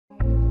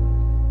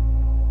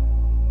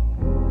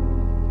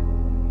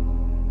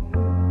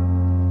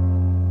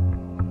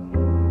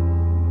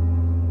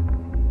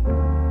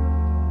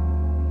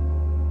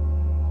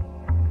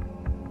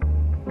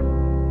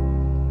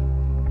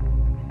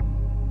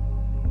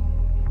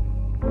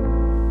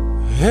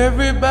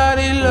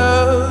Everybody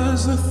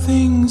loves the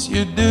things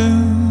you do,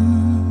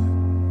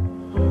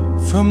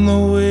 from the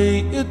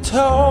way you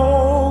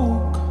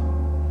talk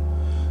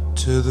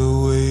to the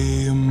way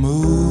you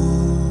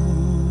move.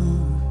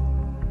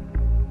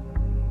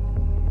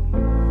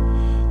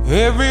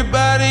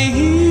 Everybody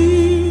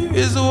here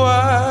is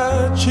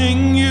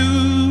watching you,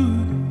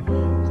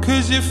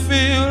 'cause you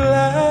feel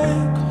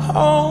like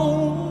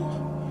home.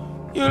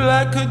 You're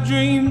like a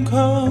dream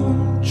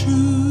come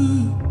true.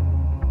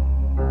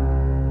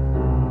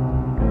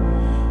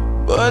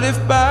 But if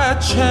by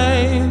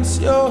chance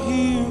you're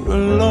here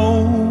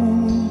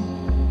alone,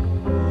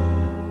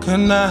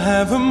 can I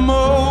have a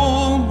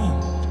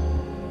moment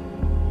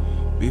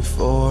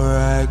before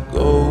I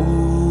go?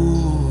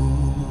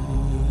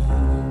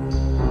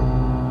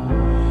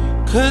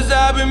 'Cause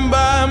I've been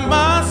by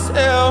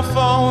myself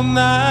all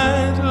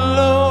night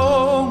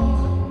long,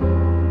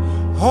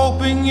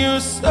 hoping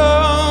you're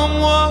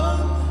someone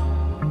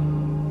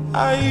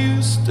I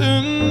used to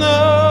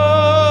know.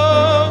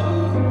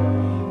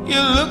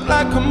 You look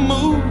like a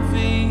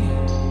movie,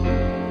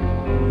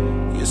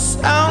 you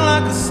sound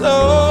like a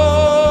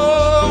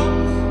song.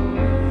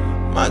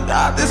 My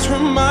God, this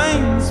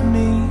reminds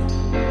me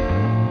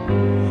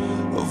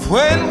of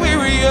when we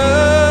were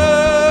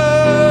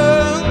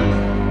young.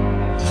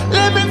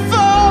 Let me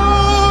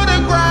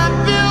photograph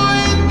you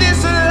in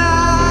this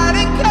light,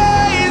 in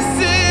case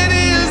it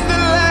is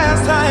the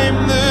last time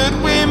that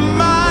we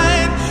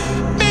might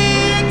be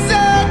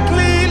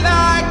exactly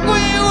like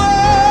we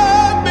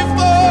were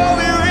before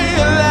we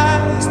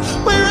realized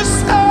we were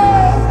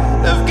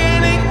scared of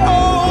getting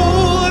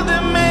old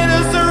and made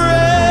us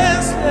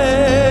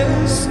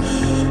restless.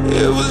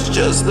 It was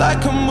just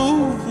like a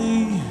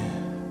movie,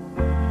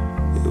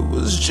 it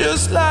was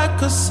just like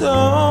a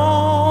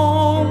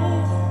song.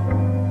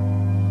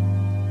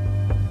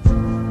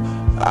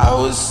 I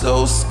was so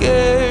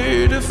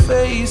scared to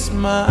face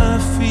my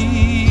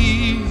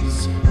fears.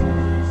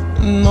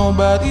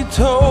 Nobody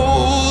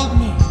told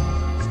me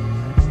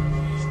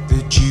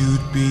that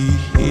you'd be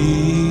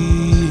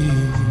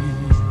here.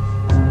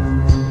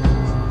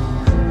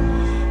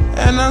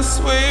 And I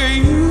swear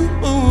you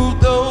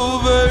moved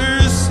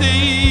overseas.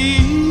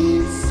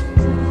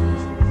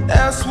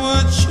 That's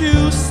what you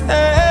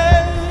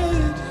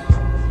said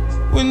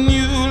when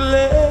you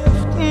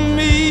left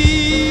me.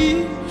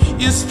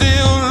 You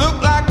still look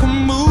like a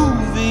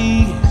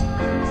movie,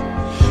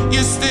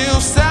 you still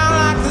sound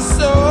like a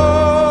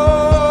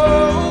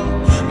song.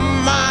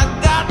 My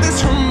God, this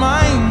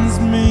reminds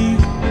me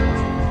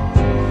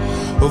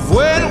of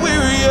when we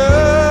were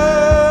young.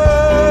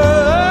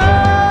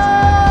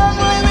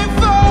 Let me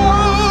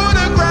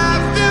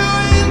photograph you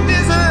in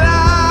this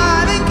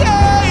light, in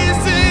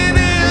case it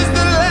is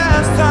the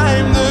last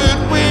time that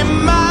we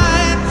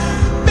might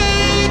be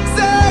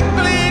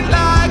exactly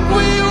like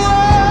we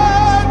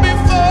were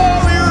before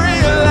we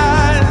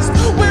realized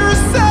we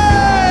were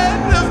sad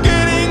of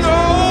getting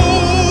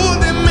old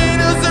and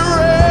made us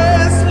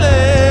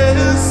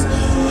restless.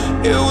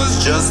 It was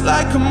just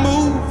like a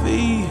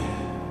movie,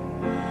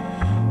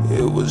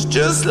 it was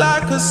just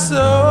like a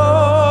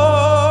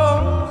song.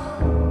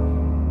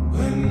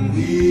 When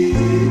we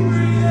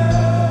were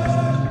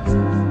young,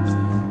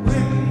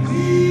 when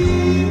we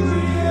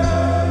were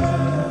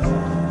young,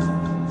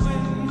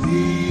 when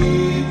we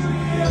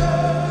were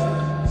young,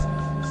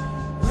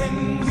 when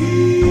we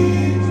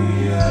were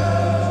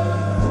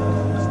young.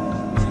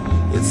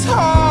 It's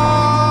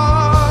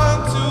hard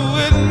to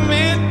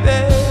admit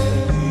that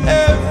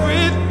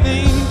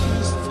everything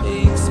just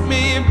takes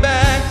me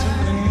back to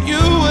when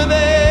you were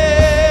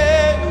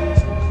there,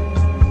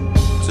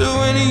 to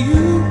when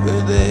you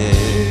were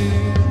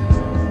there.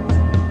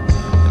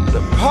 And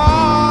a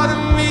part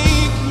of me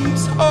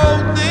keeps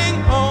holding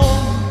on,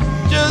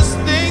 just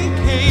in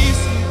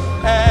case it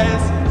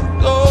hasn't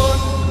gone,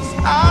 'cause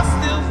I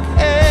still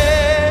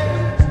care.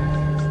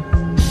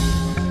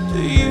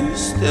 Do you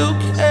still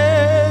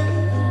care?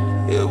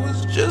 It was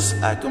just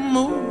like a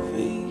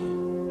movie,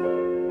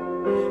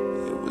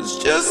 it was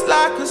just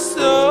like a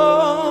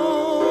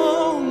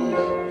song.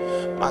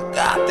 My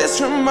God, this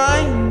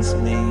reminds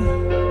me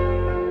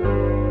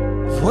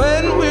of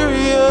when we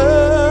were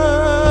young.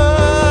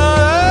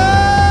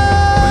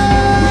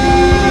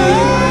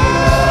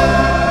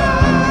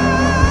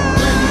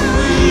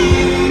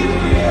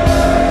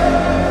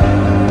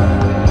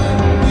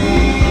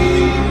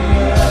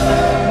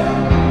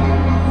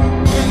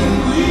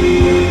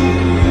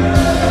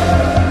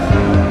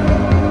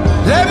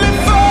 Let me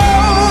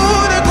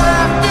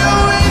photograph you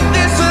in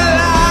this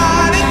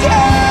light, in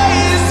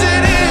case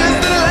it is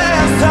the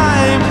last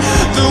time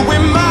that we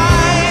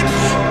might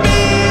be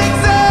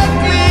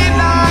exactly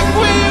like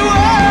we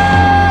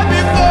were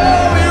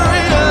before we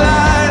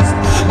realized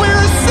we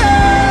were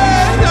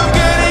sad of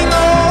getting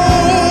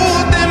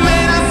old and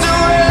made us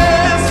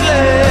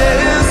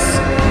restless.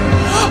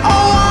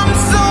 Oh, I'm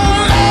so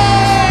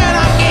mad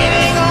I'm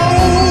getting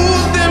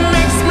old, it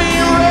makes me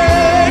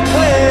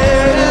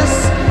reckless.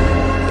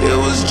 It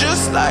was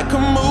just like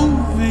a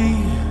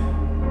movie,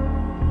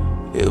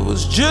 it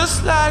was just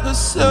like a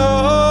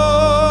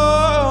song.